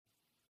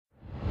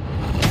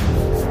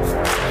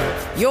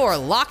Your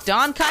Locked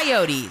On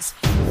Coyotes,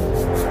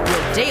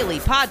 your daily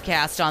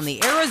podcast on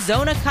the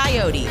Arizona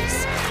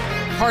Coyotes.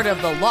 Part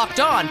of the Locked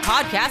On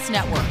Podcast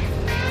Network,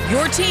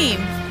 your team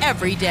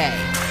every day.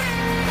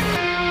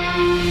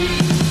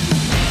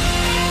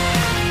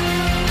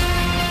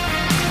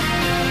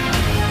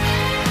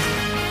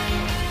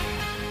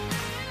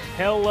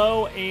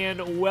 Hello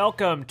and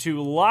welcome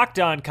to Locked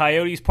On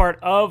Coyotes, part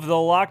of the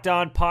Locked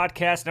On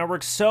Podcast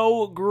Network.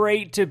 So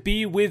great to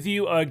be with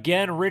you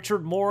again.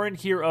 Richard Morin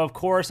here, of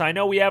course. I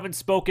know we haven't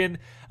spoken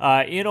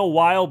in a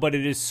while, but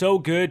it is so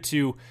good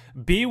to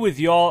be with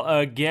y'all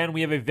again.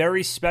 We have a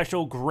very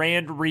special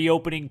grand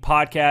reopening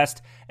podcast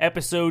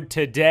episode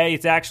today.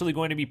 It's actually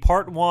going to be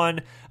part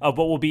one of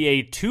what will be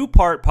a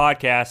two-part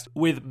podcast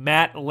with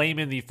Matt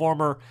Lehman, the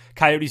former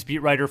Coyotes beat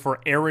writer for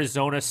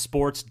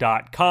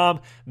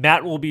ArizonaSports.com.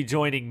 Matt will be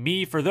joining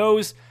me. For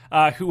those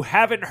who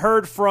haven't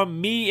heard from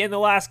me in the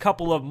last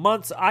couple of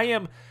months, I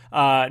am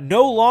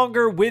no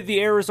longer with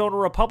the Arizona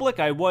Republic.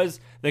 I was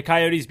the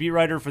Coyotes beat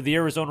writer for the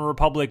Arizona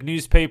Republic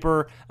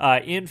newspaper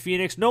in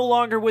Phoenix. No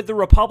longer with the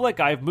Republic.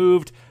 I've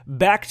moved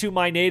back to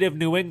my native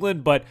New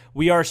England, but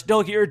we are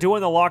still here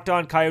doing the Locked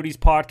On Coyotes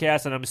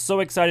podcast, and I'm so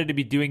excited to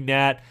be doing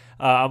that.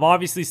 I'm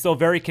obviously still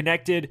very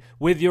connected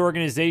with the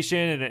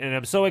organization, and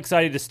I'm so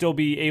excited to still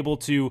be able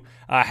to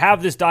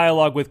have this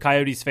dialogue with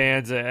Coyotes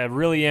fans. I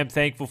really am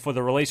thankful for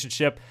the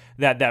relationship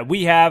that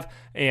we have,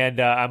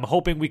 and I'm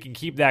hoping we can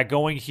keep that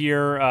going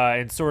here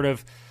and sort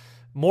of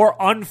more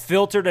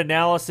unfiltered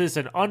analysis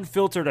and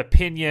unfiltered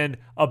opinion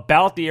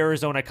about the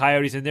Arizona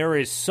Coyotes, and there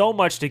is so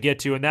much to get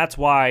to, and that's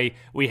why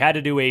we had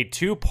to do a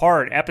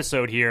two-part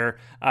episode here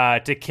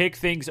to kick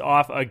things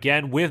off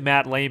again with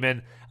Matt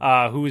Lehman,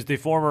 who is the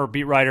former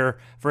beat writer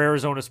for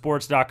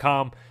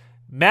ArizonaSports.com.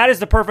 Matt is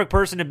the perfect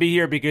person to be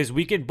here because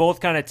we can both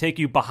kind of take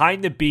you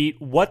behind the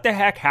beat. What the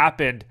heck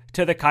happened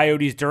to the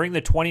Coyotes during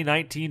the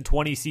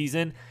 2019-20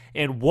 season,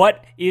 and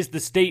what is the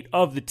state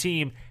of the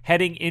team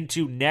heading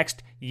into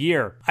next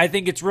year? I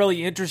think it's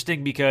really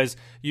interesting because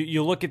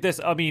you look at this.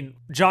 I mean,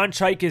 John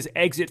Chaika's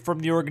exit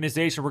from the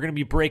organization, we're going to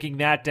be breaking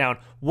that down.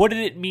 What did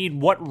it mean?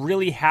 What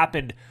really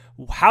happened?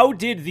 How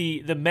did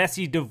the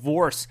messy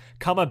divorce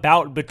come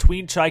about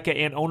between Chaika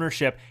and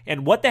ownership?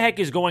 And what the heck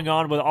is going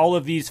on with all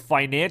of these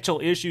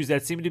financial issues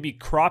that seem to be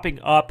cropping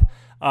up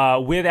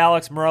with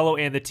Alex Meruelo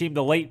and the team,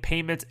 the late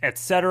payments,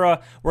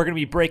 etc. We're going to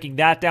be breaking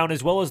that down,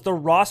 as well as the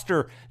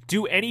roster.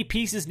 Do any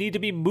pieces need to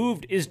be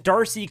moved? Is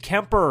Darcy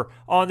Kemper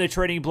on the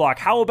trading block?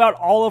 How about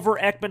Oliver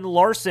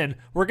Ekman-Larsson?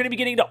 We're going to be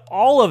getting to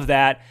all of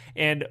that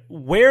and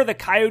where the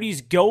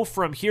Coyotes go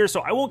from here.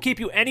 So I won't keep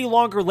you any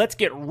longer. Let's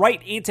get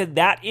right into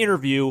that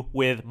interview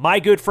with my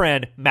good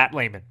friend, Matt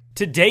Lehman.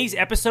 Today's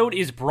episode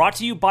is brought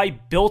to you by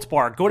Built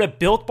Bar. Go to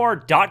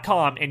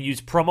BuiltBar.com and use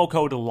promo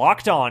code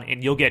LOCKEDON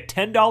and you'll get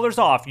 $10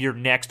 off your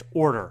next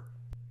order.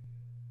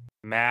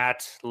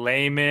 Matt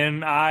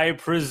Lehman, I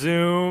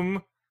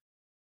presume.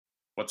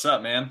 What's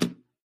up, man?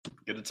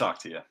 Good to talk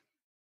to you.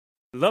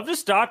 Love to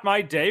start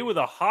my day with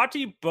a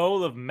hearty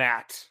bowl of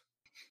Matt.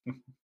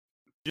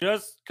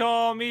 Just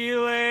call me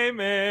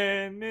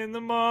Lehman in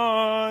the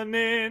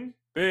morning,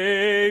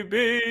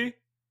 baby.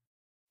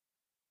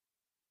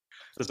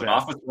 Some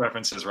Office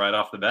references right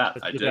off the bat.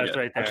 I dig it.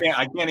 Right there.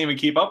 I can't even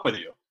keep up with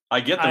you.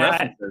 I get the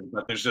references,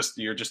 but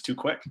you're just too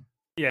quick.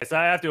 Yes,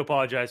 I have to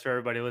apologize for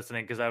everybody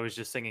listening because I was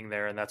just singing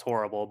there, and that's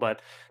horrible.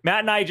 But Matt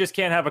and I just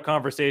can't have a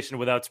conversation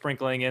without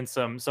sprinkling in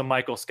some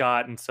Michael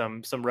Scott and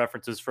some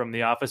references from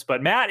The Office.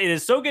 But Matt, it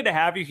is so good to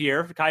have you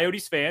here.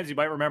 Coyotes fans, you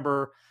might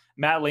remember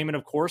Matt Lehman,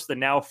 of course, the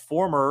now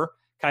former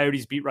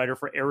Coyotes beat writer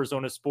for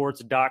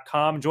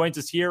ArizonaSports.com, joins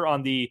us here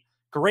on the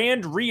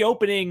grand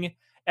reopening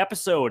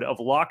episode of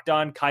Locked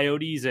On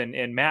Coyotes.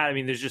 And Matt, I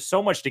mean, there's just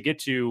so much to get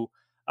to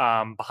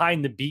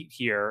behind the beat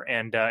here,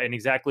 and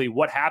exactly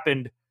what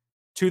happened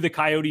to the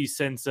Coyotes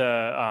since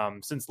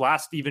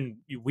last even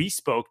we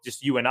spoke,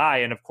 just you and I,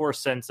 and of course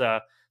since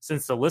the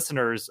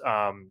listeners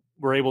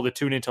were able to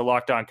tune into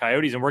Locked On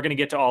Coyotes, and we're going to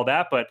get to all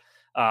that. But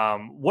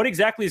what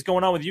exactly is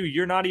going on with you?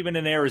 You're not even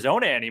in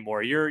Arizona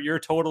anymore. You're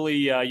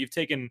totally you've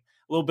taken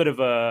a little bit of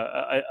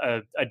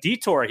a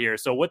detour here.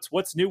 So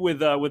what's new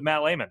with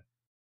Matt Lehman?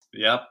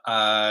 Yep.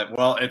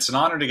 Well, it's an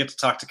honor to get to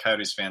talk to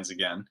Coyotes fans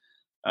again.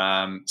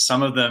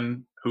 Some of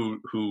them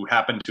who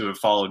happen to have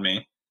followed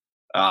me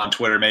on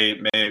Twitter may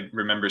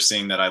remember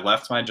seeing that I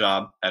left my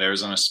job at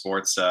Arizona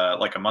Sports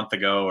like a month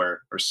ago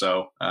or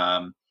so.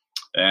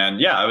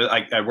 And yeah,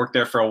 I worked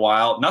there for a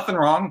while. Nothing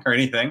wrong or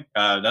anything.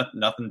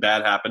 Nothing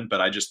bad happened,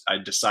 but I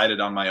decided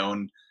on my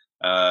own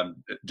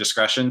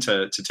discretion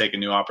to take a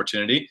new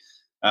opportunity.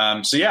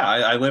 So yeah,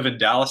 I live in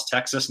Dallas,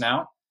 Texas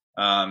now.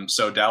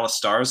 So Dallas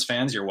Stars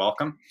fans, you're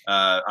welcome.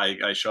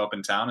 I show up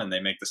in town and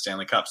they make the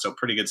Stanley Cup. So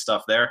pretty good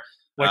stuff there.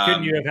 Why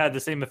couldn't you have had the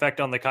same effect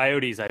on the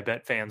Coyotes? I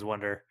bet fans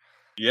wonder.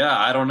 Yeah,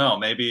 I don't know.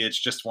 Maybe it's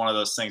just one of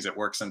those things that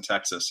works in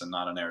Texas and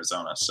not in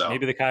Arizona. So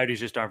maybe the Coyotes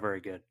just aren't very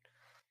good.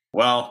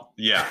 Well,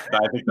 yeah,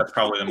 I think that's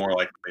probably the more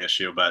likely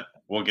issue, but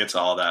we'll get to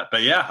all that.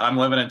 But yeah, I'm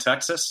living in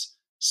Texas.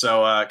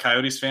 So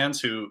Coyotes fans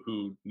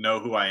who know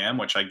who I am,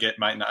 which I get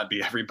might not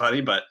be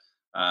everybody, but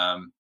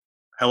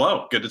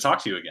Hello, good to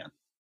talk to you again.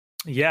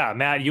 Yeah,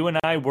 Matt, you and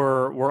I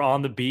were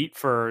on the beat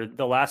for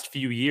the last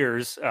few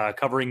years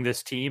covering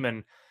this team,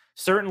 and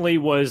certainly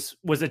was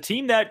a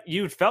team that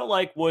you felt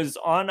like was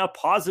on a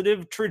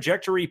positive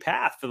trajectory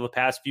path for the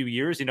past few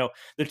years.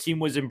 The team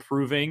was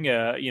improving.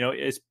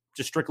 It's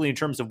just strictly in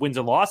terms of wins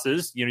and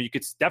losses. You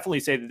could definitely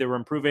say that they were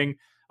improving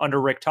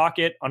under Rick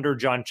Tocchet, under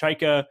John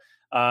Chayka.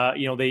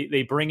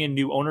 They bring in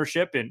new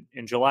ownership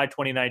in July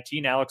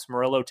 2019. Alex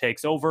Murillo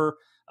takes over.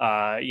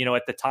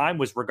 At the time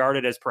was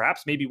regarded as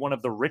perhaps maybe one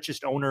of the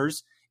richest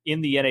owners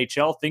in the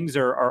NHL. Things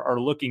are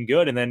looking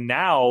good. And then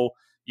now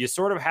you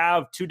sort of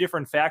have two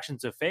different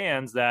factions of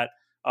fans that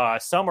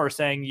some are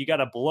saying you got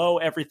to blow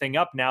everything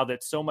up now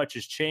that so much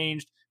has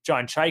changed.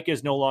 John Chayka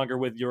is no longer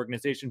with the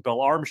organization.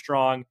 Bill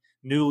Armstrong,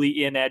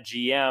 newly in at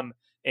GM.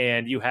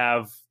 And you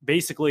have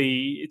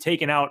basically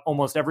taken out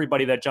almost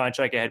everybody that John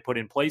Chayka had put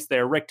in place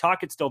there. Rick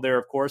Tocchet's still there,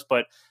 of course,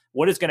 but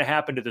what is going to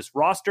happen to this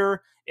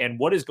roster and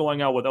what is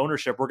going on with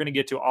ownership? We're going to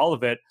get to all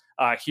of it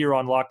here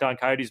on Locked On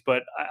Coyotes.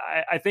 But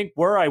I think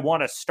where I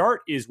want to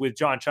start is with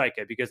John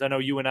Chayka, because I know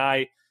you and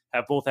I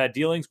have both had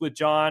dealings with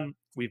John.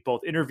 We've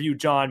both interviewed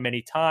John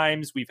many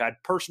times. We've had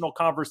personal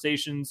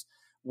conversations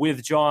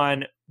with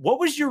John. What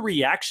was your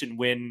reaction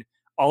when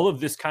all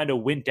of this kind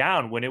of went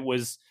down, when it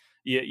was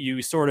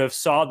you sort of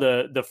saw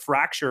the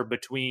fracture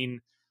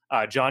between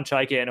John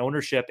Chayka and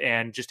ownership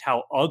and just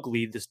how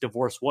ugly this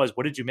divorce was?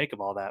 What did you make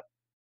of all that?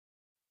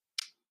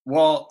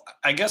 Well,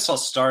 I guess I'll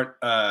start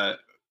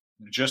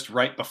just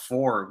right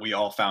before we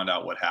all found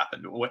out what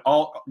happened.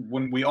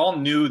 When we all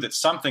knew that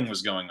something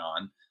was going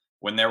on,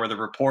 when there were the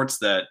reports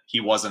that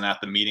he wasn't at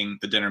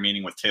the dinner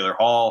meeting with Taylor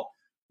Hall,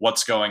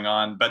 what's going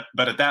on?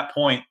 But at that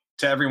point,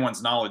 to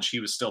everyone's knowledge,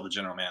 he was still the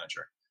general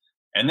manager.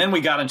 And then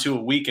we got into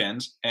a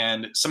weekend,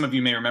 and some of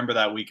you may remember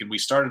that weekend, we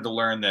started to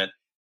learn that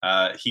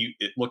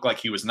it looked like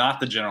he was not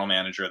the general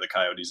manager of the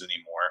Coyotes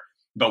anymore,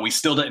 but we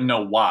still didn't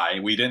know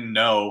why. We didn't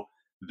know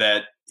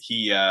that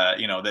he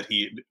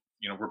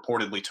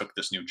reportedly took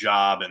this new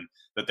job and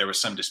that there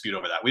was some dispute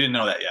over that. We didn't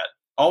know that yet.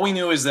 All we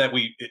knew is that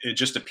it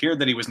just appeared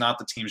that he was not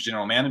the team's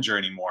general manager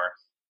anymore.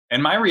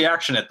 And my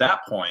reaction at that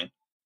point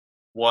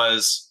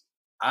was,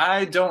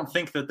 I don't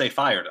think that they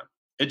fired him.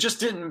 It just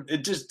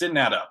didn't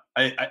add up.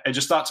 I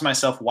just thought to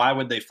myself, why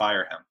would they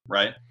fire him,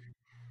 right?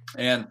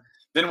 And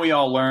then we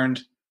all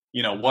learned,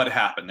 what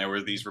happened. There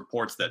were these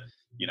reports that,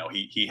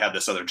 he had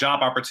this other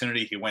job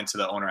opportunity. He went to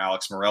the owner,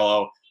 Alex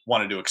Murillo,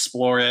 wanted to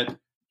explore it.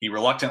 He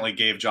reluctantly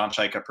gave John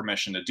Chayka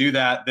permission to do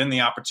that. Then the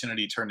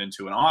opportunity turned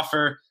into an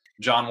offer.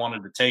 John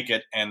wanted to take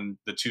it, and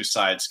the two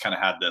sides kind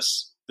of had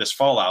this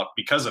fallout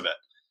because of it.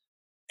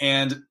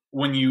 And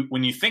when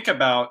you think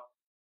about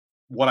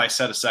what I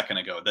said a second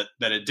ago,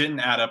 that it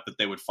didn't add up that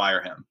they would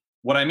fire him.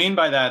 What I mean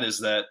by that is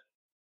that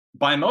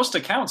by most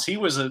accounts, he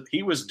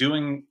was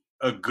doing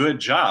a good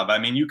job. I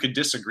mean, you could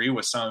disagree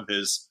with some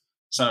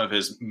of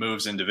his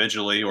moves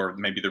individually, or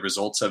maybe the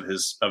results of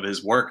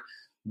his work,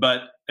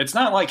 but it's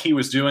not like he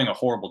was doing a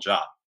horrible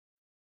job.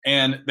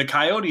 And the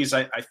Coyotes,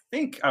 I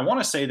think, I want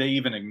to say they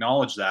even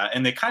acknowledged that,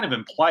 and they kind of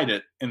implied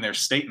it in their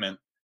statement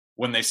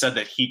when they said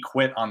that he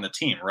quit on the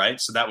team, right?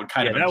 So that would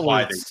kind of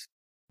imply right,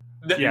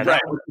 which is a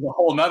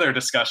whole nother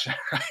discussion.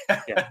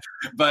 Right? Yeah.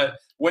 But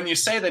when you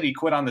say that he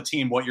quit on the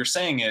team, what you're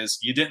saying is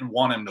you didn't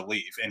want him to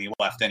leave, and he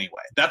left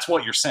anyway. That's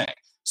what you're saying.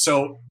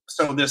 So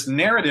this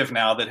narrative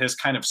now that has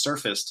kind of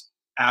surfaced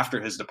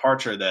after his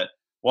departure that,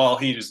 well,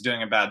 he was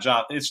doing a bad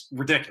job, it's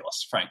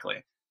ridiculous,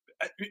 frankly.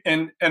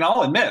 And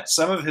I'll admit,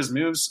 some of his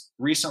moves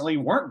recently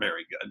weren't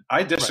very good.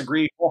 I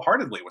disagree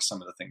wholeheartely with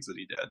some of the things that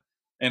he did.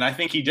 And I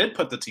think he did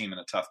put the team in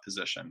a tough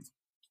position.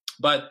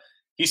 But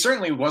he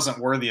certainly wasn't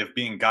worthy of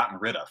being gotten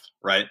rid of,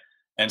 right?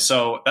 And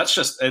so that's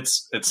just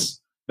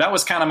that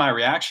was kind of my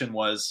reaction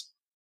was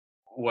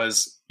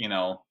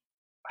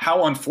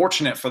how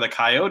unfortunate for the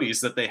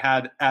Coyotes that they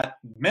had at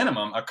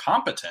minimum a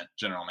competent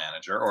general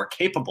manager or a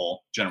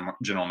capable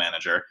general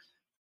manager,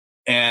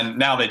 and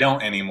now they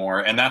don't anymore,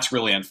 and that's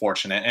really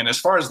unfortunate. And as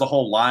far as the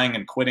whole lying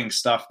and quitting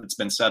stuff that's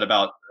been said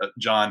about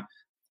John,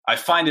 I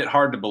find it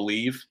hard to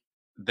believe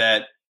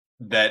that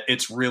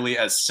it's really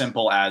as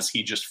simple as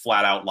he just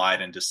flat out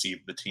lied and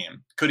deceived the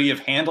team. Could he have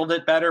handled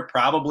it better?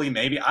 Probably,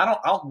 maybe.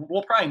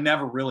 We'll probably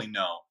never really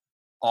know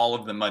all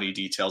of the muddy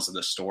details of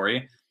the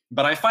story,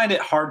 but I find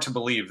it hard to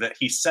believe that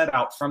he set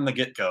out from the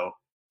get-go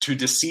to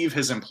deceive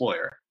his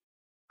employer.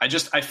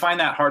 I find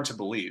that hard to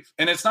believe.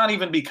 And it's not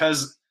even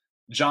because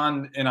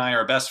John and I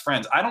are best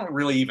friends. I don't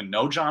really even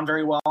know John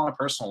very well on a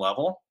personal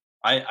level.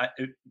 I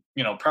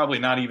probably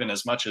not even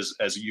as much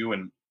as you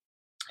and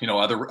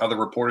other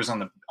reporters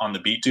on the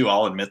beat do.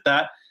 I'll admit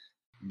that,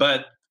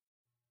 but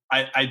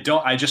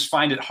I just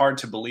find it hard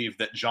to believe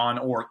that John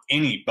or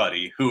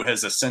anybody who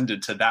has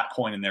ascended to that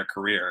point in their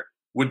career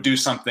would do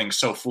something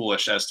so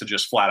foolish as to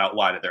just flat out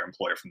lie to their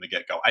employer from the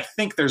get-go. I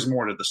think there's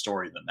more to the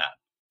story than that.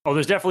 Oh,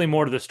 there's definitely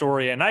more to the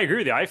story. And I agree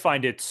with you. I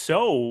find it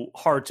so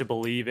hard to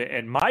believe.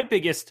 And my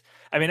biggest,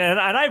 and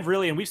I've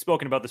really, and we've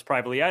spoken about this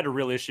privately, I had a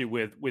real issue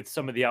with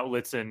some of the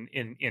outlets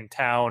in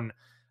town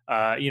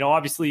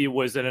Obviously it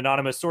was an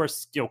anonymous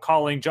source,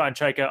 calling John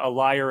Chayka a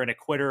liar and a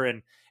quitter.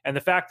 And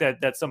the fact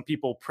that some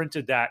people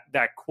printed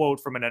that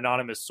quote from an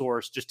anonymous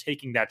source, just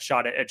taking that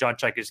shot at John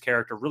Chayka's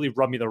character, really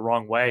rubbed me the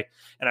wrong way.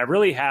 And I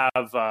really have,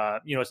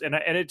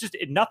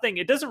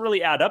 it doesn't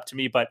really add up to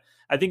me. But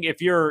I think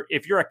if you're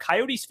a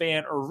Coyotes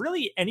fan, or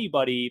really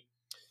anybody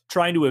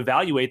trying to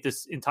evaluate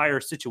this entire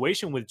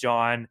situation with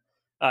John,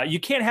 you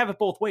can't have it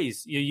both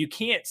ways. You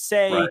can't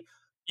say, right.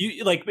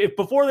 If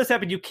before this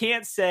happened, you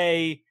can't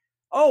say,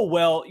 oh,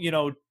 well,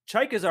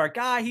 Chayka's our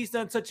guy, he's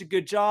done such a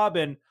good job,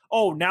 and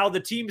oh, now the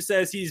team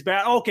says he's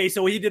bad. Okay,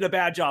 so he did a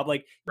bad job.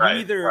 Like, you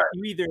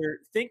either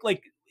think,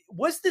 like,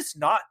 was this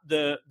not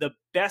the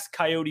best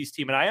Coyotes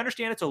team? And I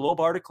understand it's a low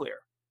bar to clear,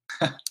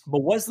 but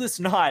was this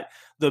not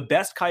the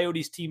best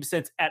Coyotes team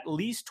since at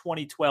least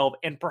 2012,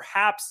 and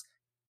perhaps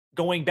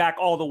going back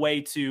all the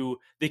way to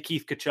the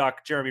Keith Tkachuk,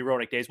 Jeremy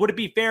Roenick days? Would it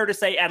be fair to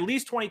say at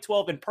least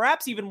 2012, and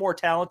perhaps even more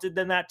talented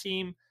than that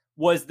team,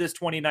 was this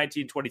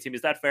 2019-20 team?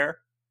 Is that fair?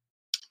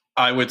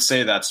 I would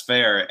say that's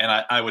fair.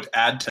 And I would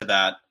add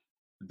to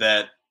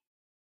that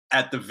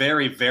at the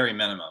very, very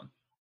minimum,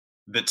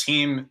 the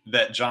team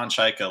that John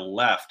Chayka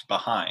left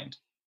behind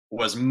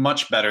was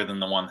much better than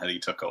the one that he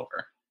took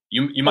over.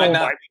 You might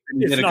not.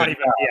 It's not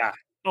even. Job, yeah.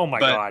 Oh my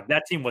God,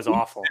 that team was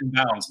awful.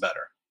 Bounds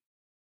better.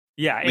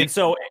 Yeah, and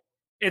so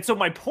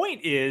my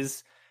point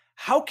is,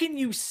 how can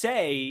you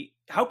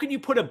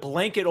put a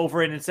blanket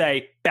over it and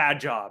say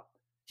bad job?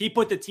 He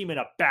put the team in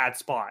a bad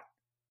spot.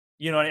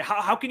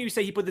 How can you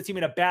say he put the team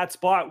in a bad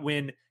spot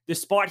when the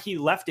spot he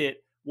left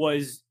it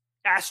was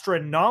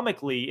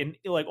astronomically and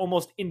like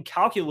almost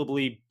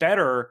incalculably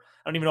better?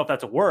 I don't even know if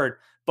that's a word,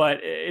 but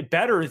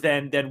better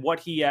than what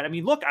he had. I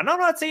mean, look, I'm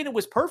not saying it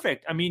was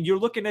perfect. I mean, you're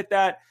looking at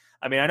that.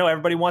 I mean, I know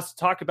everybody wants to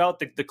talk about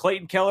the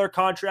Clayton Keller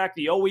contract,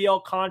 the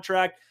OEL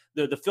contract,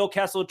 the Phil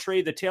Kessel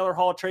trade, the Taylor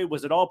Hall trade.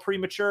 Was it all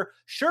premature?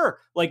 Sure.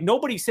 Like,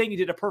 nobody's saying he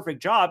did a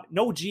perfect job.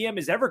 No GM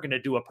is ever going to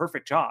do a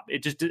perfect job.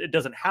 It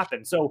doesn't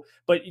happen. So,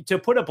 but to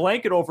put a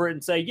blanket over it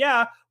and say,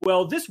 yeah,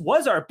 well, this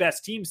was our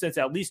best team since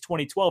at least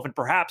 2012, and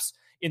perhaps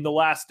in the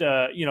last,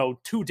 2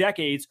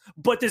 decades,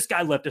 but this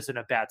guy left us in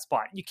a bad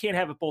spot. You can't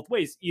have it both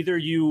ways. Either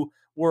you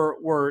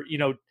were,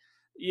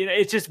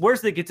 it's just,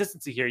 where's the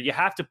consistency here? You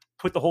have to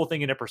put the whole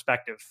thing into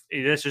perspective.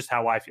 That's just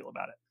how I feel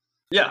about it.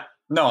 Yeah,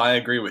 no, I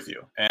agree with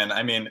you. And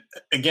I mean,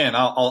 again,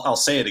 I'll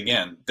say it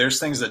again. There's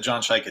things that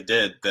John Chayka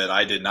did that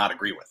I did not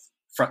agree with,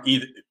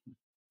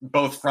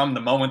 both from the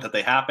moment that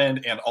they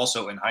happened and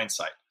also in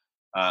hindsight,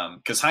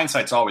 because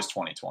hindsight's always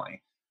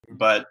 20/20.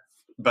 But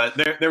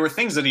there were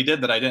things that he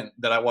did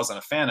that I wasn't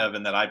a fan of,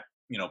 and that I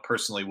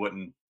personally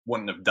wouldn't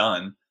have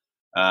done.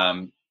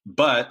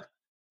 But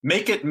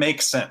make it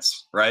make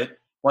sense, right?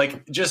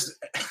 Like, just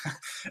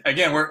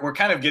again, we're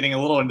kind of getting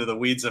a little into the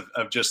weeds of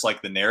just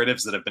like the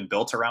narratives that have been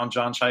built around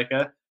John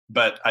Chayka,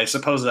 but I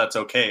suppose that's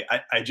okay.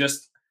 I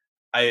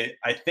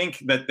think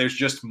that there's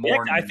just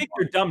more. Yeah, I think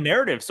they're dumb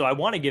narratives, so I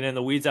want to get in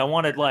the weeds. I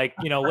wanted, like,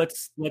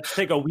 let's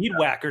take a weed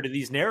whacker to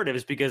these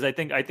narratives, because I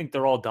think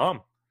they're all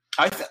dumb.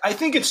 I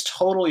think it's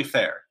totally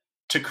fair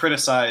to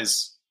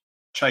criticize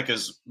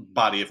Chayka's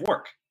body of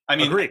work. I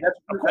mean,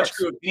 that's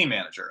true of any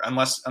manager,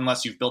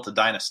 unless you've built a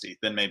dynasty,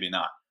 then maybe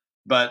not.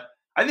 But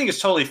I think it's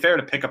totally fair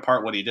to pick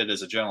apart what he did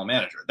as a general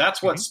manager.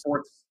 That's what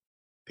sports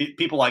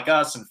people like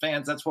us and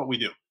fans, that's what we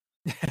do.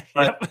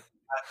 But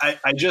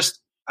I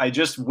just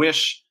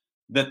wish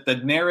that the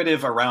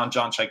narrative around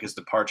John Chayka's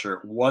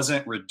departure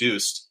wasn't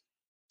reduced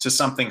to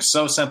something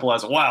so simple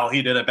as, wow,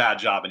 he did a bad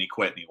job and he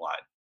quit and he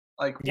lied.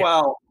 Like,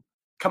 well,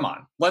 come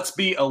on. Let's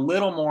be a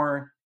little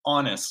more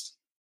honest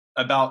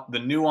about the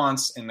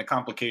nuance and the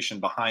complication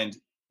behind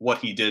what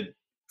he did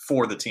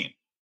for the team.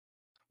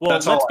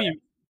 Well,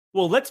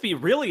 let's be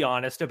really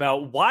honest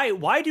about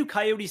why do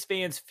Coyotes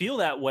fans feel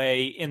that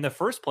way in the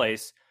first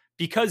place?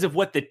 Because of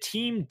what the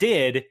team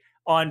did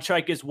on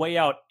Chayka's way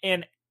out,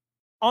 and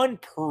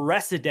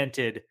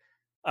unprecedented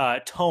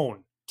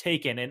tone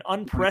taken, and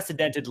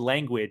unprecedented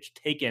language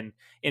taken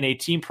in a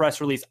team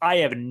press release. I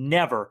have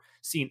never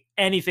seen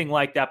anything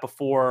like that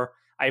before.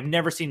 I've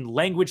never seen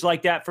language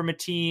like that from a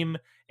team,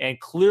 and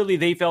clearly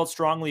they felt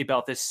strongly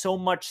about this, so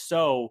much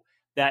so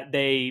that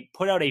they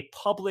put out a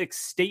public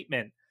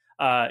statement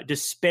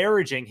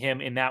disparaging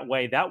him in that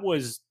way. That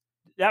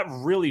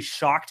really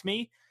shocked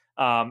me,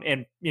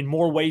 and in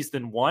more ways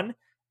than one.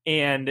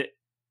 And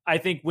I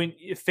think when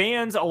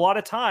fans, a lot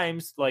of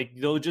times, like,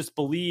 they'll just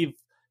believe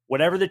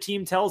whatever the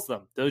team tells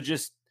them. They'll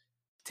just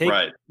take,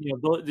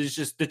 there's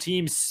just the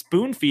team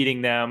spoon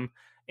feeding them.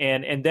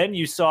 And then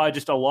you saw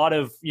just a lot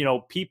of,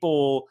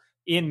 people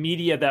in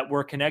media that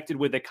were connected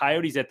with the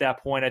Coyotes at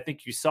that point. I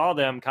think you saw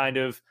them kind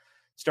of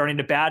starting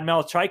to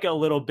badmouth Chayka a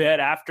little bit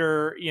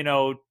after,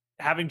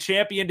 having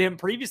championed him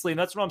previously. And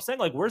that's what I'm saying.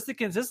 Like, where's the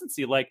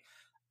consistency? Like,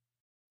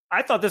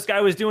 I thought this guy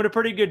was doing a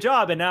pretty good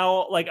job. And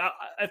now, like,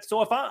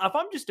 so if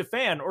I'm just a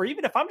fan, or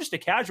even if I'm just a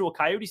casual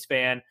Coyotes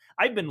fan,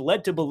 I've been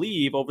led to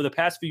believe over the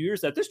past few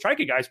years that this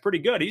Chayka guy is pretty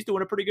good. He's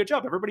doing a pretty good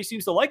job. Everybody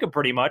seems to like him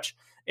pretty much.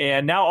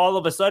 And now all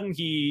of a sudden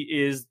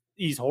he's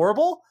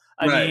horrible.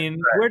 I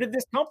mean, where did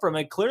this come from?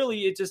 And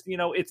clearly it just,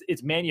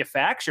 it's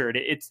manufactured.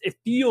 It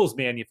feels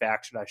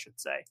manufactured, I should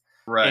say.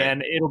 Right.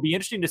 And it'll be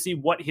interesting to see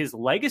what his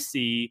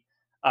legacy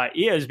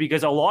is,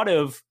 because a lot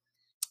of,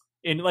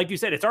 and like you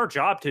said, it's our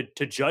job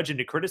to judge and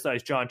to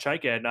criticize John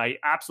Chayka, and I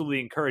absolutely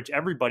encourage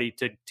everybody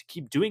to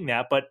keep doing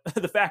that. But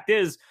the fact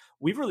is,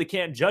 we really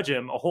can't judge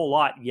him a whole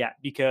lot yet,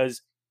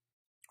 because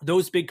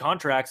those big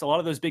contracts, a lot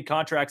of those big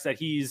contracts that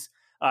he's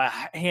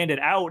handed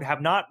out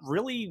have not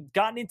really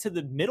gotten into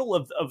the middle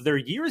of their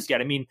years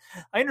yet. I mean,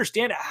 I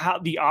understand how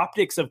the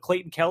optics of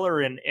Clayton Keller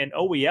and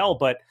OEL,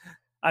 but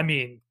I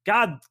mean,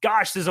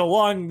 gosh, there's a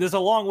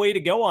long way to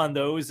go on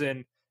those.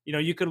 And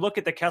you could look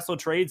at the Kessel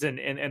trades and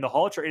the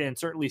Hall trade and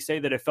certainly say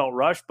that it felt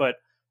rushed, but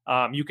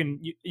I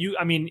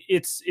mean,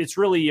 it's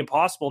really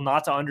impossible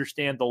not to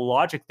understand the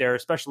logic there,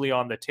 especially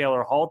on the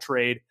Taylor Hall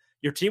trade.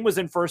 Your team was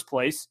in first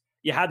place.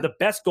 You had the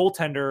best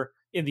goaltender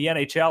in the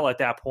NHL at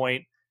that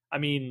point. I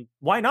mean,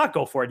 why not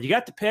go for it? You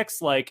got the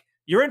picks, like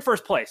you're in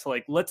first place,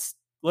 like let's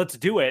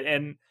do it.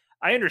 And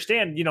I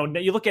understand,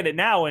 you look at it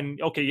now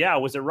and okay, yeah,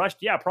 was it rushed?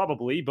 Yeah,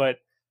 probably, but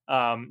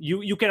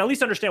you can at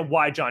least understand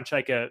why John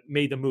Chayka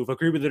made the move.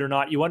 Agree with it or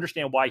not, you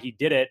understand why he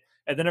did it.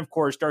 And then, of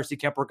course, Darcy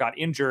Kuemper got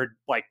injured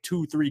like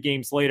 2-3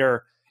 games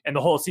later, and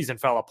the whole season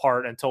fell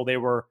apart until they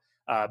were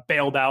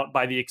bailed out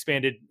by the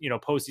expanded,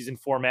 postseason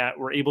format.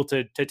 Were able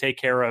to take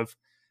care of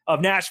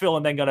Nashville,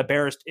 and then got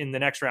embarrassed in the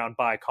next round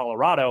by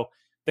Colorado.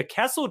 The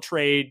Kessel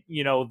trade,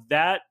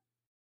 that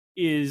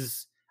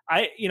is,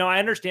 I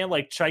understand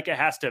like Chayka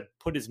has to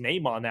put his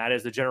name on that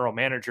as the general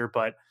manager,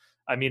 but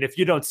I mean, if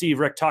you don't see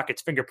Rick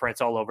Tocchet's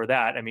fingerprints all over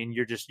that, I mean,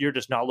 you're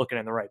just not looking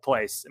in the right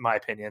place, in my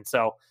opinion.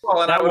 So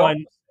that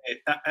one,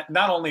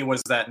 not only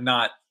was that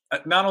not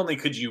only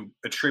could you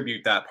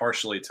attribute that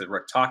partially to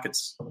Rick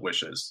Tocchet's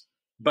wishes,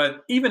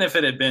 but even if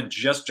it had been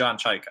just John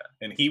Chayka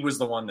and he was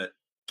the one that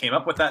came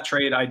up with that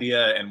trade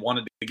idea and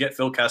wanted to get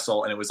Phil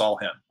Kessel and it was all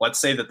him, let's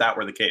say that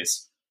were the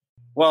case.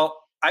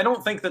 Well, I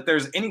don't think that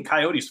there's any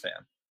Coyotes fan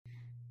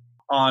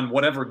on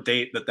whatever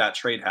date that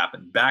trade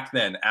happened back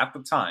then at the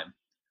time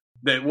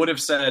that would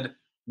have said,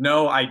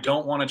 no, I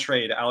don't want to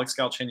trade Alex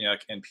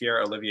Galchenyuk and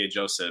Pierre-Olivier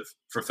Joseph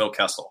for Phil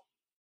Kessel.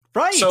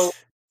 Right. So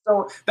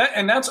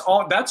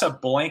that's a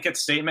blanket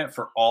statement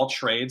for all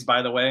trades,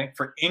 by the way.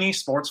 For any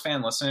sports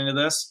fan listening to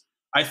this,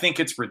 I think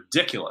it's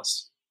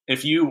ridiculous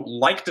if you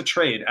liked a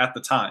trade at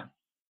the time,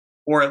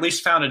 or at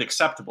least found it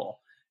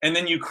acceptable, and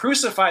then you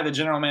crucify the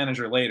general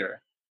manager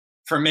later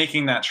for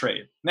making that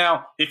trade.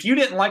 Now, if you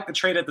didn't like the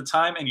trade at the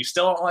time and you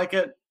still don't like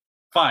it,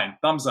 fine,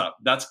 thumbs up.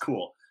 That's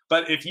cool.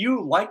 But if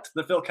you liked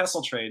the Phil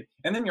Kessel trade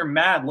and then you're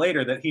mad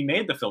later that he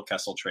made the Phil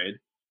Kessel trade,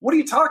 what are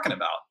you talking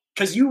about?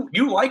 Because you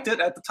liked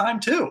it at the time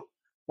too.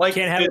 Like,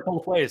 can't have it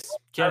both ways.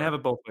 Can't have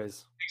it both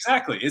ways.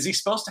 Exactly. Is he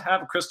supposed to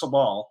have a crystal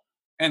ball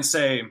and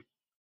say,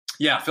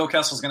 yeah, Phil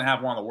Kessel's going to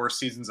have one of the worst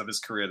seasons of his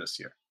career this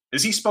year?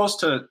 Is he supposed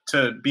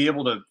to be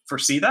able to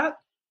foresee that?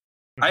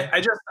 Mm-hmm.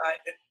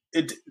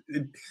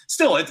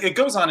 It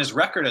goes on his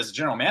record as a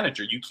general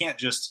manager. You can't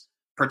just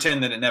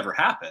pretend that it never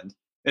happened.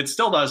 It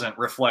still doesn't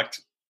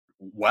reflect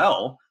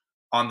well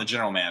on the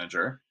general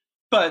manager,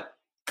 but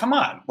come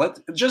on,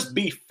 let's just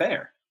be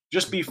fair.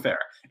 Just be fair.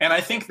 And I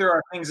think there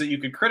are things that you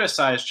could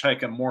criticize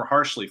Chayka more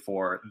harshly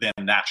for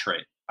than that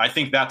trade. I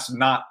think that's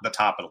not the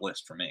top of the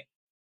list for me.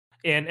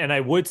 And I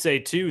would say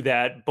too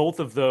that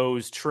both of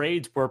those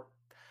trades were,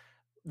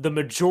 the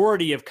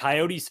majority of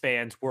Coyotes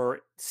fans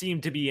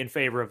seemed to be in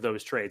favor of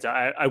those trades.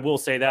 I will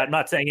say that. I'm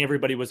not saying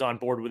everybody was on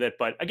board with it,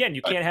 but again,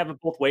 you can't have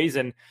it both ways.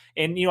 And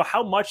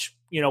how much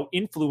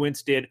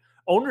influence did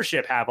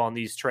ownership have on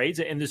these trades,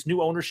 and this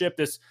new ownership,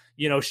 this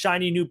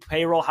shiny new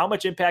payroll? How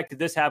much impact did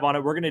this have on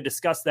it? We're going to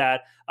discuss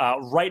that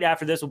right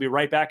after this. We'll be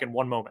right back in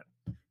one moment.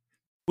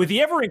 With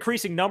the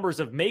ever-increasing numbers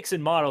of makes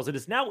and models, it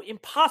is now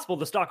impossible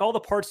to stock all the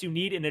parts you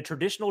need in a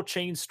traditional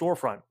chain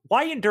storefront.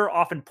 Why endure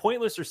often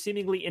pointless or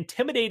seemingly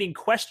intimidating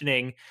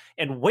questioning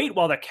and wait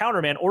while the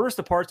counterman orders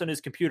the parts on his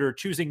computer,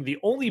 choosing the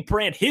only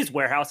brand his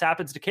warehouse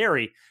happens to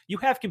carry? You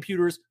have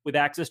computers with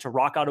access to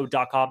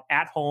rockauto.com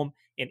at home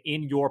and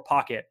in your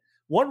pocket.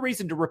 One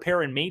reason to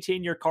repair and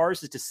maintain your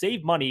cars is to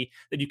save money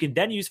that you can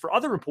then use for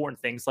other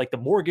important things like the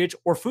mortgage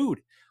or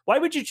food. Why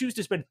would you choose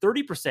to spend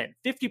 30%,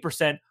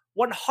 50%,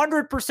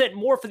 100%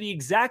 more for the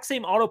exact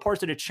same auto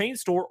parts at a chain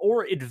store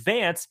or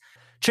Advance?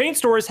 Chain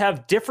stores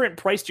have different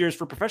price tiers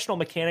for professional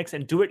mechanics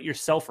and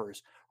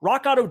do-it-yourselfers.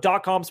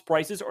 RockAuto.com's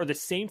prices are the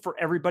same for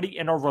everybody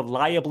and are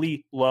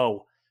reliably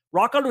low.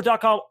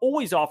 RockAuto.com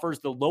always offers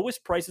the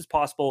lowest prices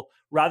possible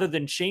rather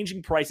than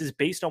changing prices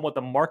based on what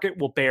the market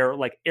will bear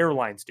like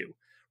airlines do.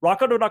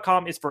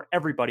 RockAuto.com is for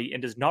everybody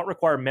and does not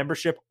require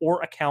membership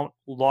or account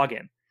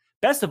login.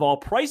 Best of all,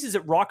 prices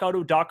at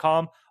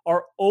RockAuto.com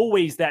are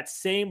always that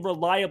same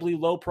reliably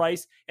low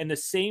price and the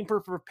same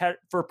for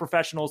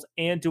professionals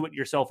and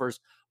do-it-yourselfers.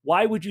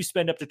 Why would you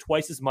spend up to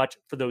twice as much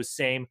for those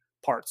same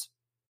parts?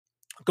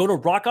 Go to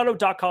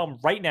RockAuto.com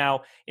right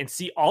now and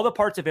see all the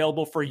parts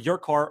available for your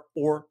car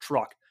or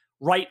truck.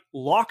 Right,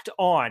 Locked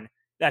On.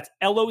 That's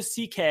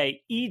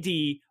LOCKED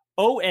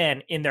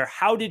ON in their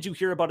How Did You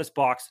Hear About Us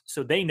box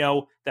so they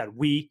know that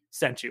we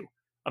sent you.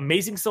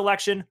 Amazing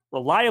selection,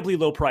 reliably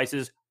low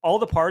prices, all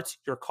the parts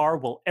your car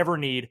will ever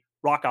need.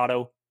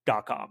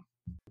 RockAuto.com.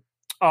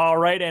 All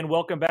right, and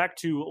welcome back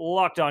to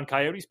Locked On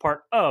Coyotes,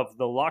 part of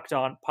the Locked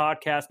On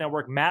Podcast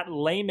Network. Matt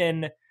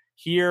Lehman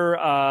here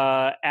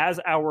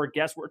as our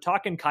guest. We're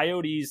talking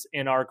Coyotes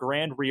in our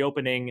grand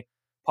reopening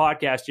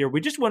podcast here.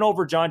 We just went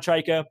over John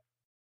Chayka.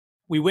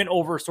 We went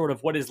over sort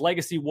of what his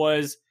legacy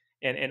was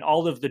and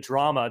all of the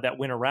drama that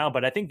went around.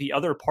 But I think the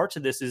other parts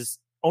of this is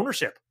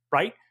ownership,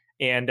 right?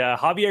 And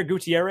Javier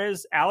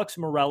Gutierrez, Alex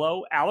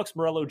Morello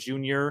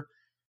Jr.,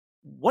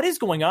 what is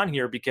going on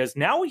here? Because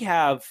now we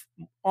have,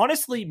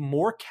 honestly,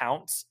 more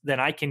counts than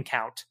I can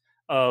count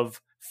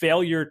of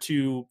failure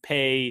to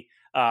pay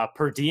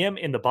per diem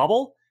in the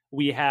bubble.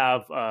 We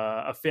have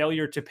a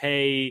failure to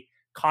pay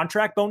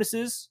contract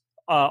bonuses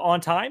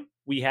on time.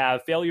 We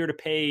have failure to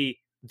pay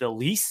the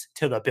lease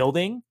to the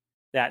building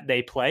that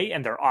they play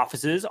and their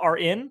offices are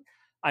in.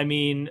 I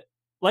mean,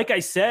 like I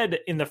said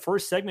in the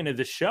first segment of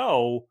the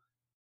show,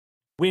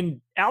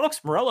 when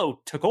Alex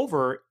Morello took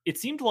over, it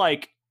seemed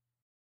like,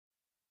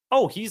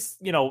 oh, he's,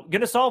 going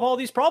to solve all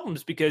these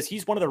problems because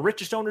he's one of the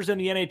richest owners in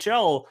the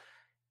NHL.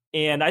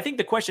 And I think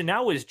the question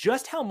now is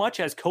just how much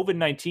has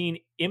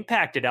COVID-19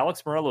 impacted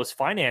Alex Morello's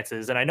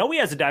finances? And I know he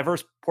has a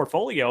diverse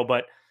portfolio,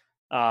 but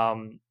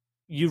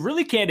you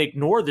really can't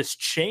ignore this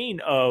chain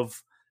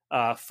of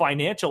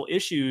financial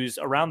issues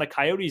around the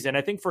Coyotes. And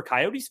I think for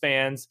Coyotes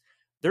fans,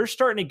 they're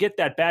starting to get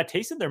that bad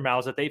taste in their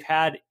mouths that they've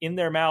had in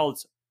their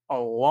mouths a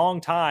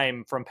long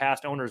time from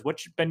past owners.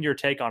 What's been your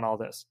take on all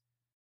this?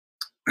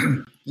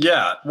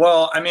 Yeah,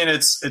 well, I mean,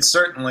 it's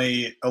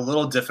certainly a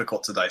little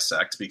difficult to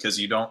dissect because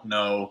you don't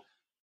know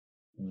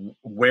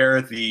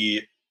where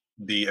the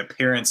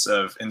appearance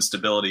of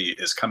instability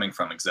is coming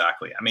from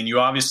exactly. I mean, you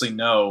obviously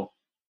know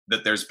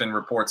that there's been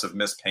reports of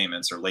missed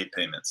payments or late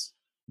payments,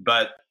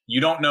 but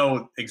you don't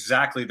know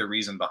exactly the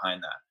reason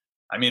behind that.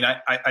 I mean,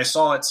 I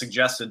saw it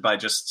suggested by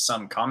just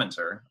some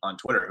commenter on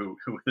Twitter who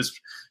was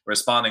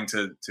responding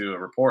to a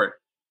report.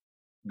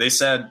 They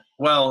said,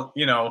 well,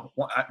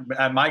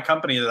 at my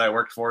company that I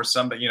worked for,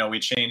 we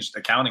changed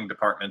accounting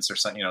departments or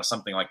something,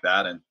 something like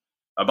that. And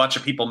a bunch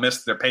of people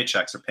missed their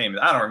paychecks or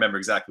payments. I don't remember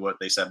exactly what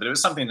they said, but it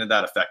was something to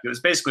that effect. It was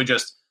basically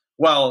just,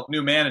 well,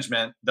 new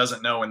management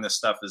doesn't know when this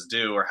stuff is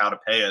due or how to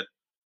pay it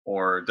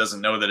or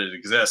doesn't know that it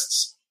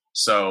exists.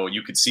 So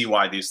you could see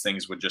why these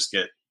things would just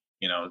get,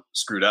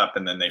 screwed up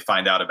and then they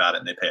find out about it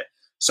and they pay it.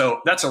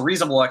 So that's a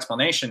reasonable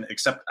explanation,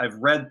 except I've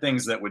read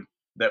things that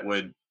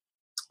would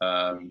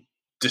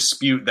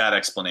dispute that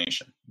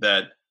explanation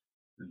that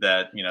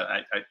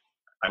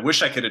I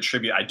wish I could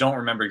attribute. I don't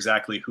remember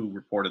exactly who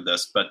reported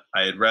this, but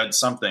I had read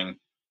something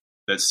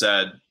that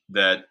said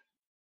that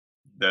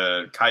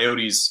the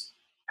Coyotes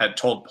had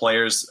told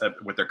players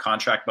with their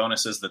contract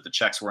bonuses that the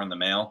checks were in the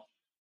mail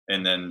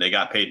and then they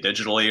got paid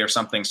digitally or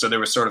something. So there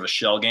was sort of a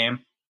shell game.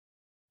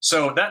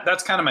 So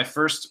that's kind of my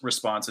first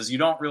response is you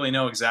don't really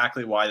know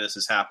exactly why this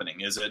is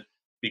happening. Is it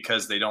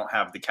because they don't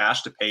have the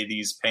cash to pay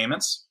these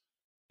payments?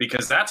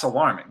 Because that's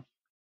alarming.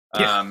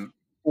 Yeah.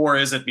 Or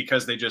is it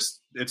because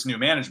it's new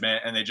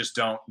management and they just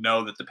don't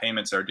know that the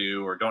payments are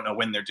due or don't know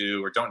when they're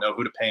due or don't know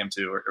who to pay them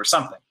to or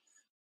something.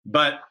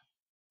 But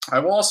I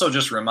will also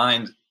just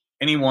remind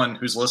anyone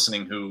who's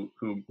listening who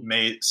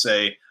may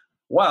say,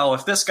 well,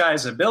 if this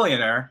guy's a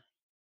billionaire,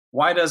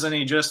 why doesn't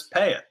he just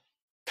pay it?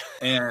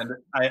 And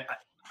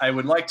I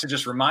would like to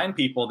just remind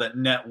people that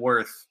net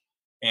worth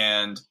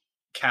and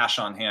cash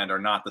on hand are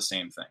not the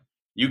same thing.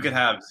 You could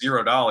have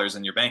 $0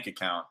 in your bank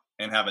account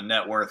and have a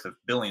net worth of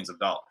billions of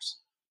dollars.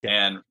 Yeah.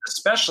 And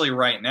especially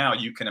right now,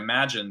 you can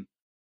imagine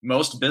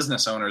most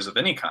business owners of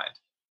any kind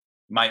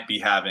might be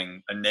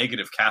having a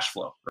negative cash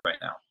flow right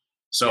now.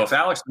 So if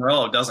Alex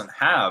Morello doesn't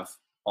have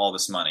all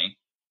this money,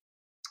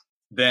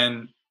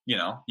 then,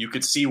 you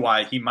could see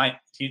why he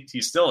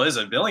still is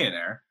a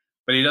billionaire,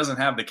 but he doesn't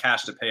have the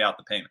cash to pay out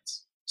the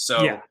payments.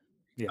 So,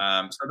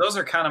 so those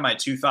are kind of my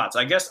two thoughts.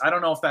 I guess, I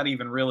don't know if that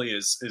even really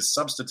is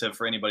substantive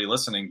for anybody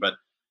listening, but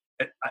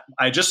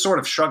I just sort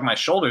of shrug my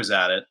shoulders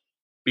at it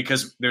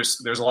because there's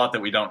a lot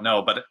that we don't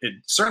know, but it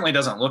certainly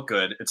doesn't look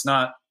good. It's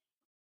not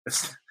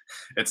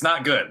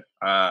good.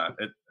 I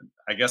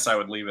guess I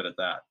would leave it at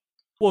that.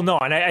 Well, no,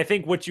 and I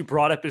think what you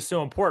brought up is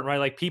so important, right?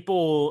 Like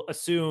people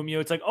assume,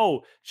 it's like,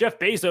 oh, Jeff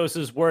Bezos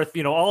is worth,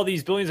 all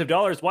these billions of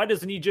dollars. Why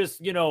doesn't he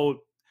just,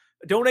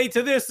 donate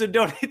to this and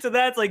donate to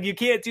that? It's like, you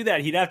can't do that.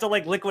 He'd have to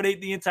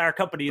liquidate the entire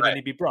company and then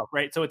he'd be broke,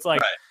 right? So it's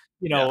like,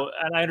 and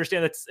I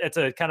understand it's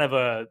a kind of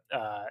a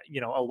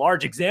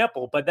large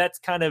example, but that's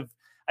kind of,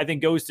 I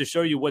think, goes to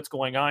show you what's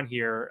going on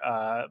here.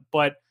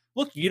 But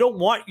look, you don't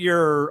want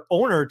your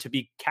owner to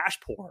be cash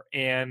poor,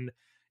 and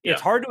it's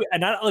hard to.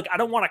 And I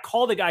don't want to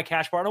call the guy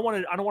cash poor. I don't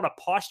want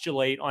to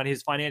postulate on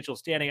his financial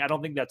standing. I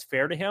don't think that's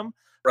fair to him.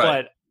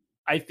 Right. But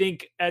I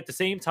think at the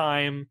same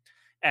time,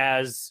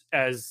 as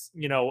a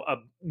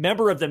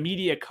member of the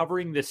media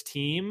covering this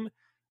team,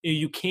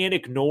 you can't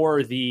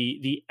ignore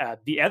the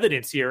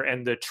evidence here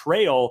and the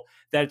trail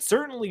that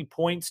certainly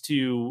points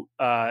to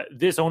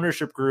this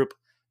ownership group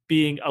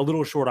being a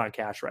little short on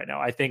cash right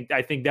now. I think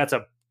that's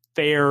a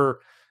fair,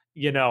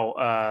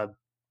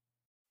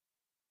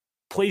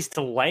 place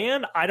to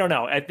land. I don't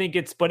know. I think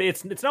it's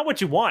not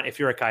what you want if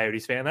you're a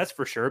Coyotes fan, that's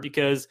for sure,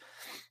 because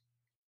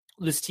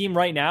this team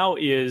right now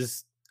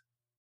is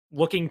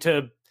looking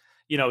to,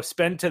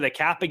 spend to the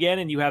cap again.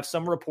 And you have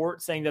some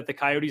reports saying that the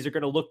Coyotes are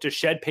going to look to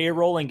shed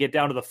payroll and get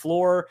down to the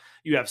floor.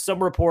 You have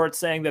some reports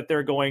saying that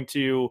they're going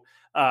to,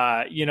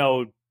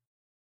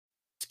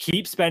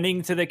 keep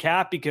spending to the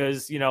cap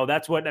because,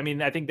 that's what,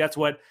 I think that's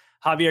what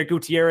Javier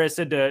Gutierrez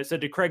said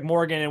to Craig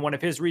Morgan in one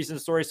of his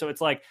recent stories. So it's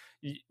like,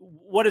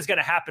 what is going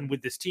to happen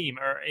with this team?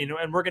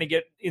 And we're going to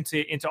get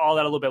into all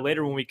that a little bit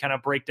later when we kind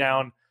of break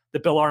down the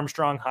Bill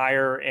Armstrong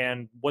hire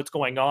and what's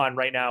going on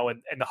right now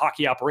and the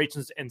hockey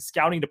operations and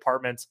scouting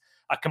departments,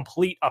 a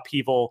complete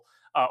upheaval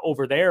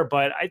over there.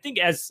 But I think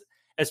as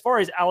far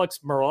as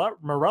Alex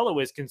Morello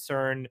is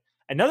concerned,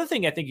 another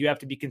thing I think you have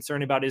to be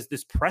concerned about is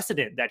this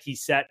precedent that he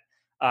set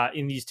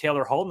in these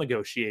Taylor Hall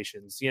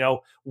negotiations.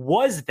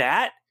 Was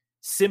that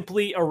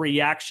simply a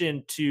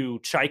reaction to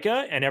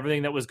Chaika and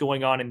everything that was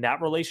going on in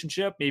that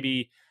relationship?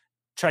 Maybe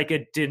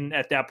Chaika didn't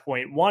at that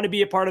point want to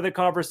be a part of the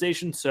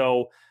conversation.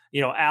 So,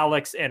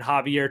 Alex and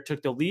Javier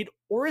took the lead,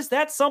 or is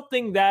that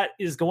something that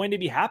is going to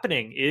be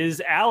happening?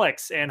 Is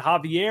Alex and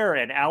Javier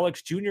and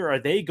Alex Jr., are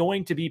they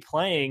going to be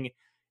playing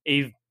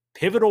a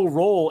pivotal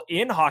role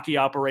in hockey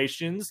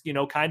operations,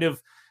 Jerry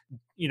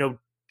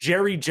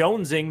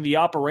Jonesing the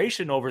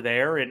operation over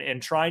there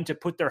and trying to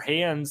put their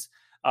hands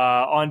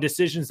on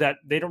decisions that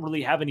they don't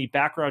really have any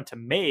background to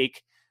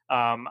make?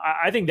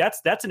 I think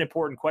that's an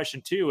important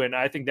question too. And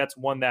I think that's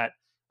one that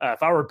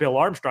if I were Bill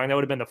Armstrong, that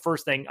would have been the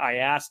first thing I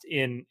asked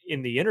in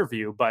the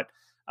interview. But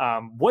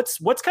what's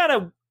kind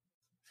of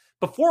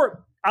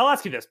I'll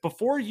ask you this,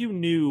 before you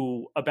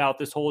knew about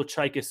this whole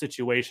Chaika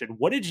situation,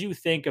 what did you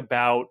think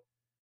about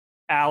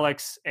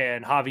Alex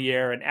and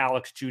Javier and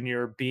Alex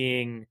Jr.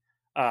 being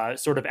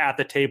sort of at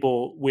the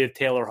table with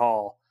Taylor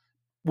Hall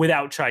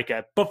without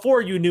Chaika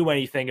before you knew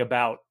anything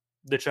about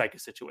the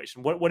Chaika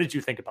situation? What did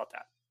you think about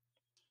that?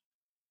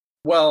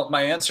 Well,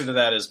 my answer to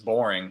that is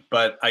boring,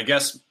 but I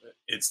guess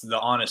it's the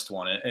honest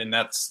one. And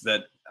that's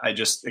that I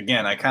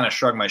kind of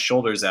shrug my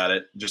shoulders at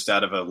it just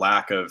out of a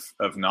lack of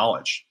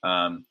knowledge.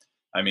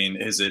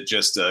 Is it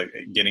just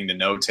getting to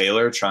know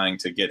Taylor, trying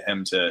to get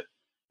him to,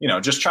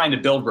 just trying to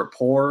build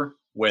rapport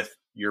with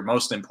your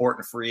most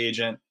important free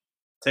agent,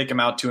 take him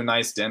out to a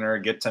nice dinner,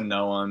 get to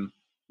know him,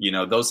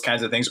 those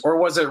kinds of things? Or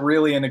was it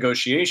really a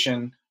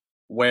negotiation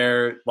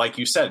where, like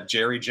you said,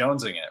 Jerry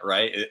Jonesing it,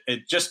 right?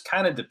 It just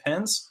kind of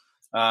depends.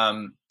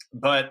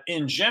 But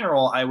in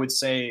general, I would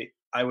say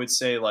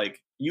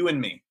like you and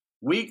me,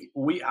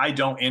 I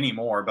don't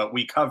anymore, but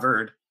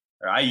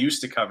I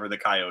used to cover the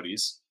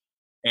Coyotes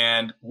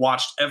and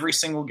watched every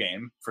single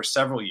game for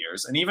several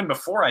years. And even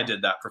before I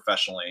did that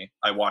professionally,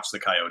 I watched the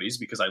Coyotes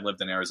because I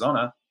lived in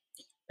Arizona.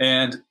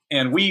 And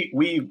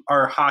we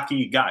are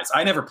hockey guys.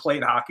 I never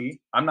played hockey.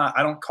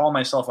 I don't call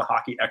myself a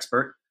hockey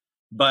expert,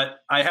 but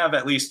I have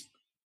at least,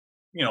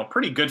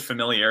 pretty good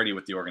familiarity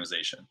with the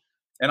organization.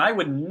 And I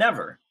would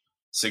never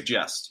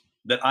suggest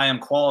that I am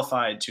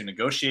qualified to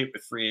negotiate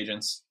with free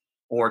agents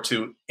or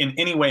to in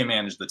any way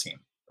manage the team,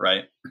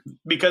 right?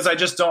 Because I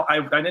just don't,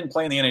 I didn't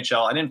play in the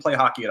NHL. I didn't play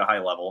hockey at a high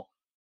level.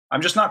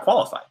 I'm just not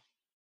qualified.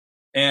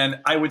 And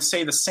I would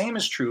say the same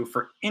is true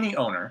for any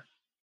owner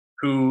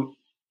who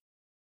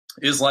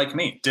is like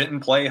me, didn't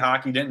play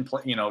hockey,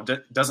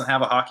 doesn't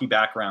have a hockey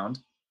background,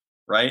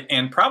 right?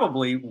 And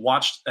probably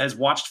has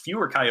watched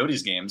fewer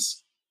Coyotes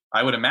games.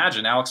 I would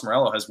imagine Alex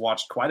Morello has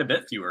watched quite a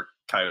bit fewer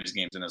Coyotes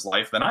games in his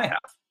life than I have.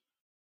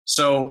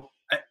 So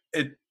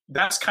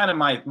that's kind of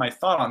my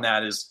thought on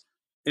that is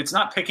it's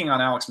not picking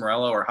on Alex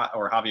Morello or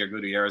Javier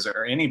Gutierrez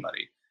or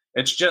anybody.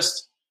 It's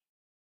just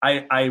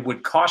I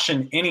would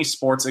caution any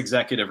sports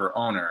executive or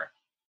owner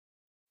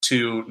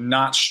to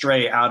not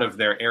stray out of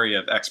their area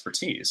of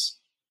expertise,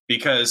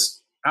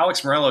 because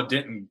Alex Morello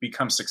didn't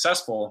become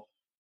successful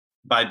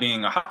by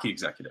being a hockey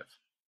executive.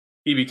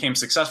 He became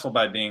successful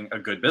by being a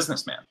good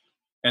businessman.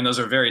 And those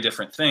are very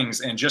different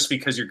things. And just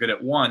because you're good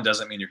at one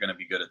doesn't mean you're going to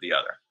be good at the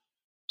other.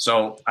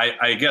 So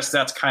I guess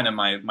that's kind of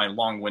my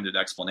long-winded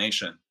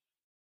explanation.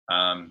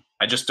 I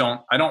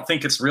don't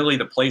think it's really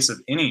the place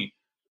of any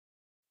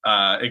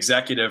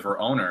executive or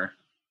owner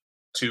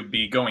to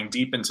be going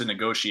deep into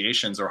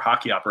negotiations or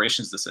hockey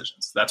operations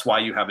decisions. That's why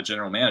you have a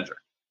general manager.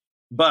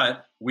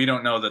 But we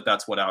don't know that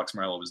that's what Alex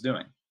Morello was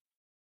doing.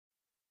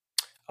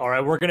 All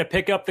right, we're going to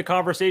pick up the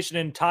conversation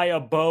and tie a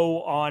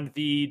bow on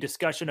the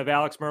discussion of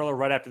Alex Morello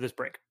right after this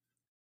break.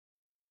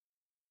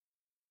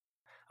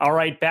 All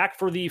right, back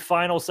for the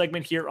final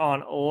segment here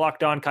on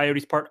Locked On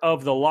Coyotes, part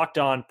of the Locked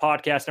On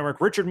Podcast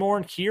Network. Richard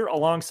Morin here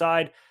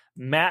alongside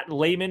Matt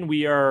Lehman.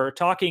 We are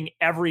talking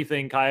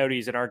everything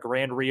Coyotes in our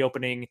grand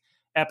reopening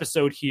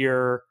episode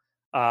here.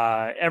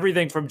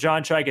 Everything from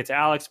John Chaika to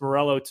Alex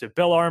Morello to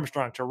Bill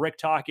Armstrong to Rick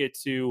Tocchet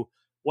to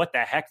what the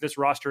heck this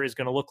roster is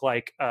going to look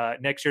like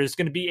next year. It's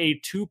going to be a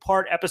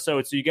two-part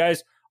episode, so you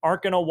guys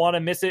aren't going to want to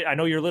miss it. I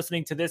know you're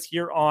listening to this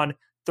here on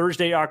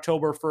Thursday,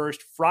 October 1st.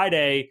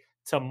 Friday,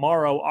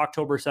 tomorrow,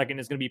 October 2nd,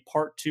 is going to be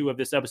part 2 of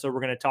this episode.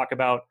 We're going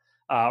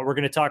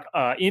to talk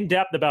in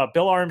depth about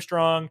Bill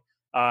Armstrong,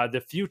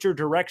 the future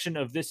direction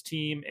of this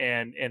team,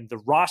 and the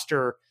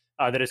roster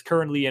that is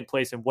currently in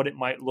place and what it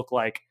might look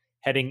like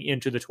heading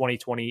into the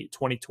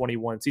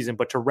 2020-2021 season.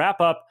 But to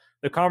wrap up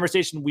the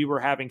conversation we were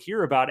having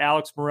here about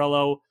Alex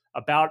Meruelo,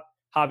 about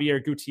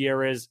Javier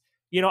Gutierrez,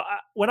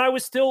 when I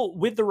was still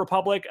with the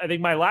Republic, I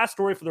think my last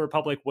story for the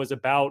Republic was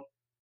about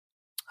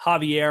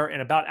Javier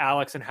and about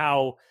Alex and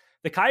how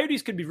the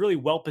Coyotes could be really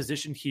well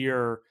positioned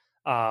here,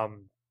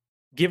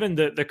 given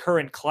the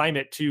current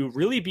climate, to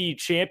really be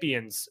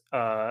champions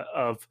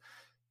of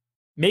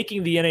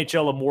making the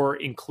NHL a more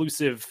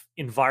inclusive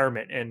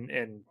environment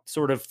and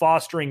sort of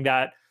fostering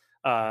that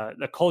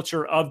the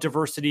culture of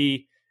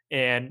diversity.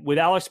 And with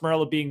Alex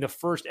Meruelo being the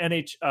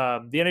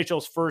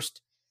NHL's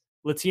first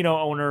Latino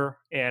owner,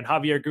 and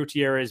Javier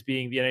Gutierrez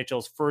being the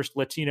NHL's first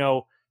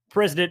Latino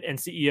president and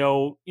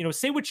CEO,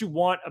 say what you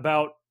want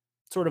about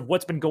sort of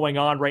what's been going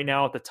on right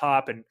now at the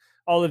top and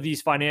all of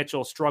these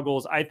financial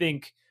struggles. I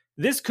think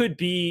this could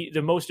be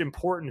the most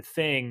important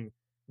thing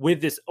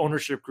with this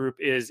ownership group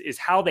is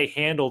how they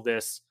handle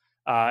this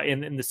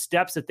and the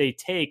steps that they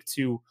take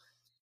to,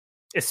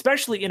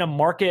 especially in a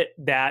market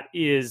that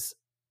is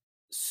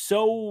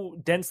so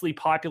densely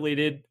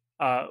populated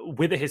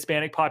with a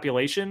Hispanic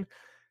population.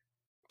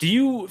 Do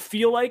you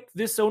feel like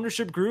this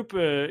ownership group,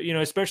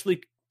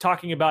 especially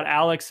talking about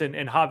Alex and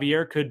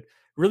Javier, could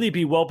really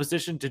be well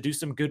positioned to do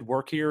some good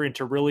work here and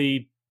to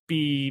really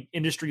be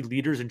industry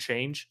leaders and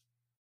change?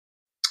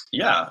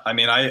 Yeah, I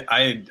mean,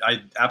 I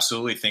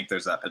absolutely think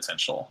there's that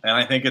potential, and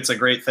I think it's a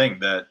great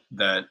thing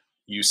that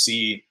you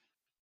see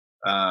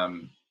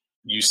an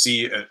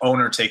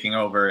owner taking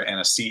over and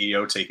a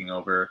CEO taking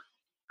over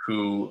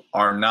who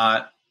are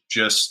not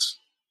just,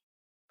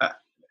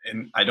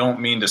 and I don't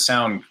mean to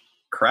sound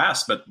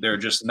crass, but they're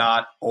just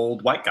not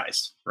old white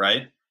guys,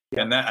 right?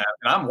 Yeah. And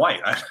I'm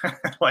white.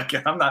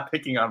 I'm not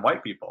picking on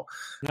white people.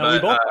 No, we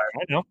both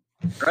I know.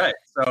 Right.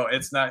 So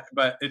it's not,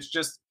 but it's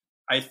just,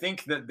 I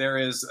think that there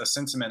is a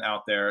sentiment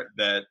out there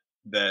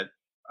that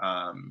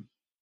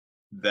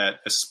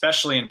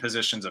especially in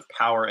positions of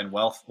power and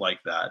wealth like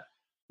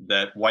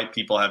that white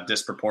people have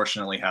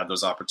disproportionately had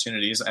those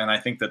opportunities. And I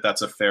think that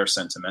that's a fair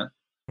sentiment.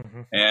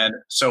 Mm-hmm. And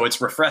so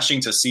it's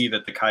refreshing to see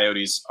that the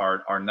Coyotes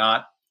are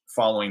not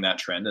following that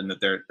trend, and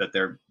that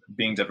they're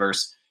being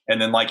diverse.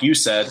 And then, like you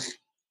said,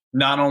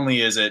 not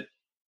only is it,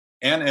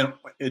 and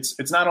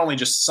it's not only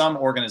just some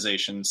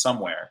organization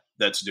somewhere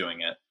that's doing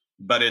it,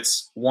 but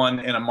it's one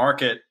in a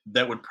market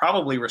that would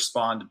probably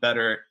respond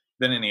better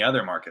than any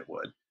other market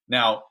would.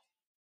 Now,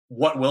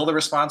 what will the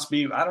response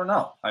be? I don't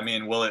know. I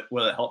mean, will it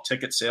help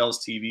ticket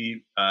sales,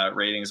 TV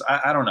ratings?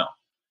 I don't know.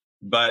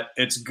 But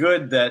it's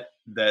good that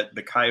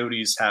the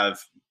Coyotes have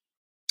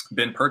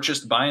been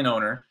purchased by an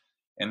owner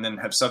and then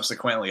have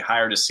subsequently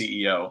hired a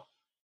CEO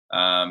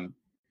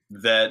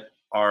that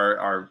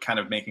are kind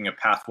of making a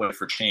pathway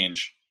for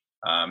change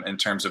in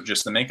terms of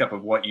just the makeup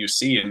of what you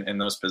see in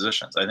those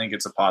positions. I think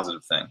it's a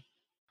positive thing.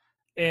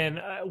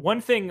 And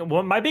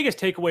my biggest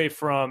takeaway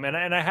from,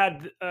 and I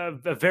had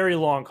a very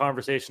long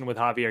conversation with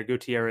Javier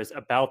Gutierrez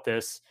about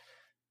this.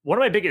 One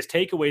of my biggest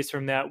takeaways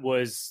from that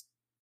was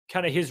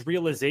kind of his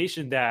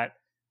realization that,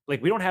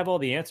 like, we don't have all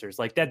the answers.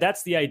 Like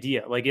that's the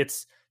idea. Like,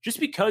 it's just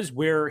because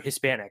we're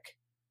Hispanic,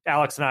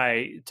 Alex and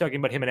I, talking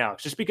about him and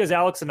Alex, just because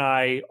Alex and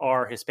I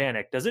are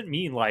Hispanic doesn't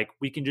mean like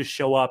we can just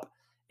show up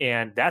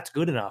and that's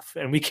good enough.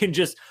 And we can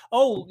just,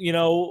 look,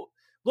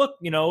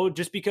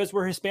 just because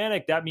we're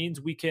Hispanic, that means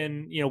we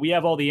can, we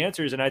have all the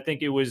answers. And I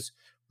think it was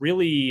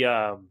really,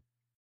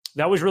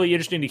 that was really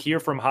interesting to hear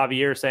from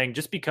Javier, saying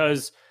just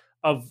because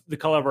of the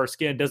color of our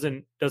skin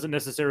doesn't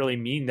necessarily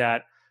mean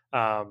that,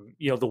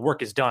 the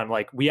work is done.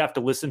 Like, we have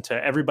to listen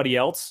to everybody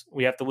else.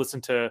 We have to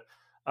listen to,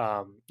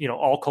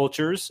 all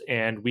cultures,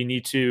 and we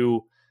need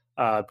to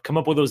come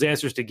up with those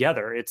answers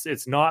together.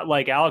 It's not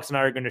like Alex and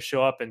I are going to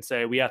show up and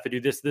say, we have to do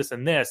this, this,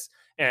 and this,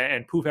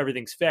 and poof,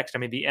 everything's fixed. I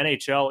mean, the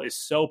NHL is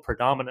so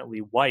predominantly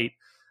white,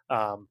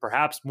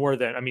 perhaps more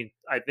than,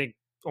 I think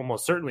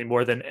almost certainly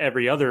more than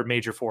every other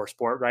major four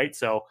sport. Right.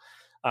 So,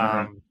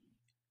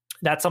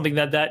 that's something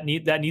that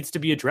needs to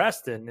be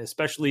addressed. And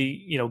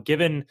especially,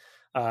 given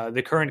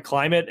the current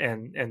climate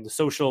and the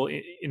social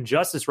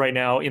injustice right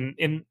now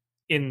in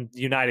the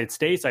United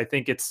States, I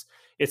think it's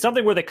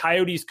something where the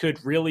Coyotes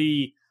could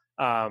really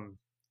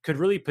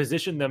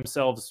position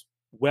themselves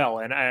well.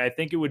 And I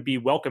think it would be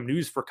welcome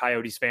news for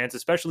Coyotes fans,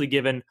 especially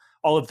given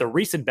all of the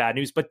recent bad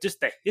news, but just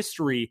the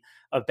history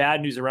of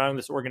bad news around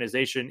this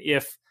organization.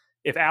 If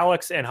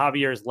Alex and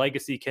Javier's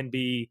legacy can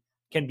be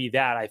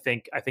that, I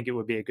think it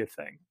would be a good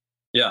thing.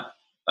 Yeah,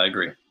 I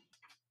agree.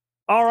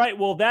 All right.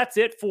 Well, that's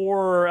it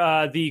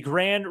for the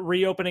grand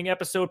reopening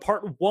episode,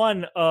 part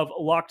 1 of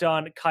Locked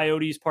On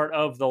Coyotes, part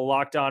of the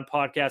Locked On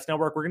Podcast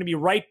Network. We're going to be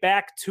right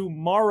back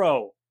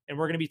tomorrow, and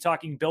we're going to be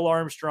talking Bill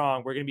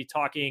Armstrong. We're going to be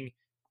talking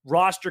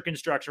roster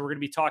construction. We're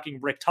going to be talking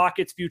Rick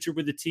Tocchet's future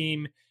with the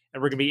team,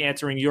 and we're going to be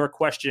answering your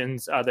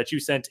questions that you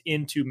sent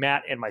in to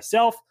Matt and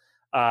myself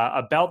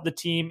about the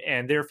team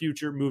and their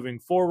future moving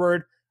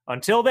forward.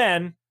 Until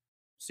then,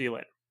 see you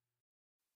later.